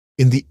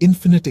In the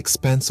infinite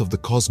expanse of the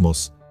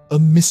cosmos, a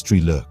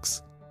mystery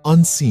lurks,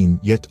 unseen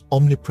yet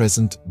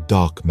omnipresent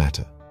dark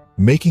matter.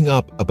 Making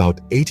up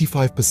about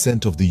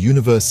 85% of the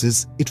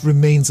universe, it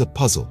remains a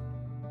puzzle.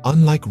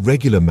 Unlike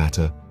regular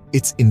matter,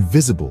 it's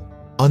invisible,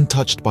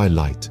 untouched by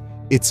light.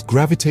 Its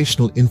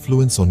gravitational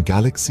influence on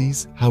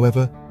galaxies,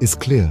 however, is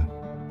clear.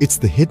 It's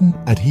the hidden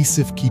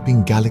adhesive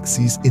keeping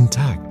galaxies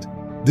intact.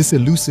 This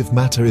elusive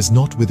matter is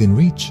not within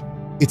reach.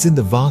 It's in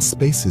the vast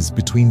spaces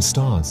between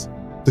stars.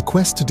 The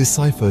quest to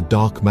decipher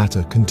dark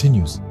matter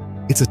continues.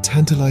 It's a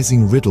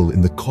tantalizing riddle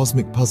in the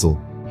cosmic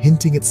puzzle,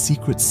 hinting at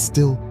secrets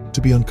still to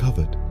be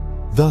uncovered.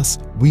 Thus,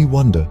 we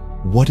wonder,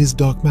 what is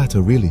dark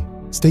matter really?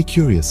 Stay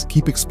curious,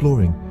 keep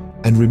exploring,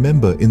 and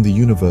remember, in the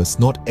universe,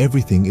 not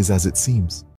everything is as it seems.